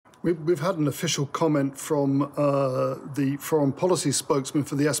We've had an official comment from the foreign policy spokesman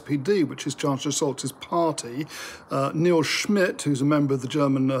for the SPD, which is Chancellor Scholz's party. Neil Schmid, who's a member of the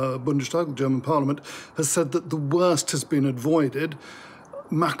German Bundestag, the German Parliament, has said that the worst has been avoided.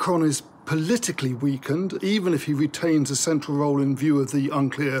 Macron is politically weakened, even if he retains a central role in view of the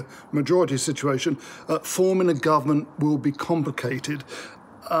unclear majority situation. Forming a government will be complicated.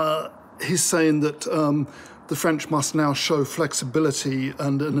 He's saying that the French must now show flexibility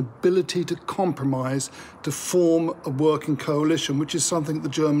and an ability to compromise to form a working coalition, which is something the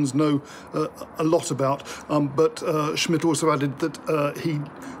Germans know a lot about. But Schmid also added that he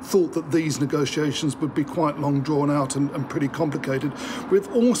thought that these negotiations would be quite long drawn out and pretty complicated. We've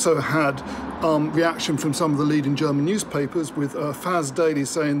also had reaction from some of the leading German newspapers, with Faz Daily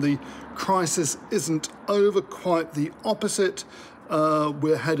saying the crisis isn't over, quite the opposite.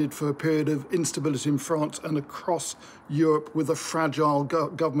 We're headed for a period of instability in France and across Europe, with a fragile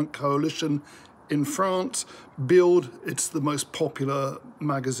government coalition in France. Bild, it's the most popular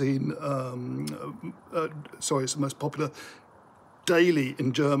magazine, it's the most popular daily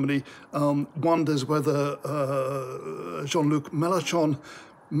in Germany, wonders whether Jean-Luc Mélenchon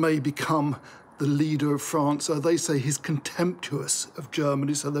may become the leader of France. They say he's contemptuous of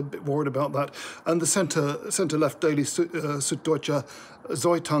Germany, so they're a bit worried about that. And the centre-left daily Süddeutsche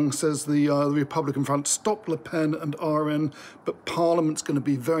Zeitung says the Republican front stopped Le Pen and RN, but Parliament's going to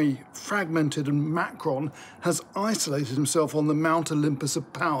be very fragmented, and Macron has isolated himself on the Mount Olympus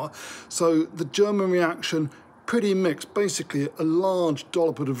of power. So the German reaction, pretty mixed. Basically, a large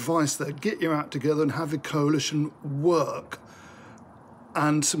dollop of advice there: get your act together and have the coalition work.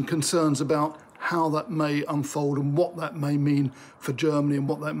 And some concerns about how that may unfold and what that may mean for Germany and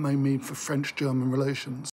what that may mean for French-German relations.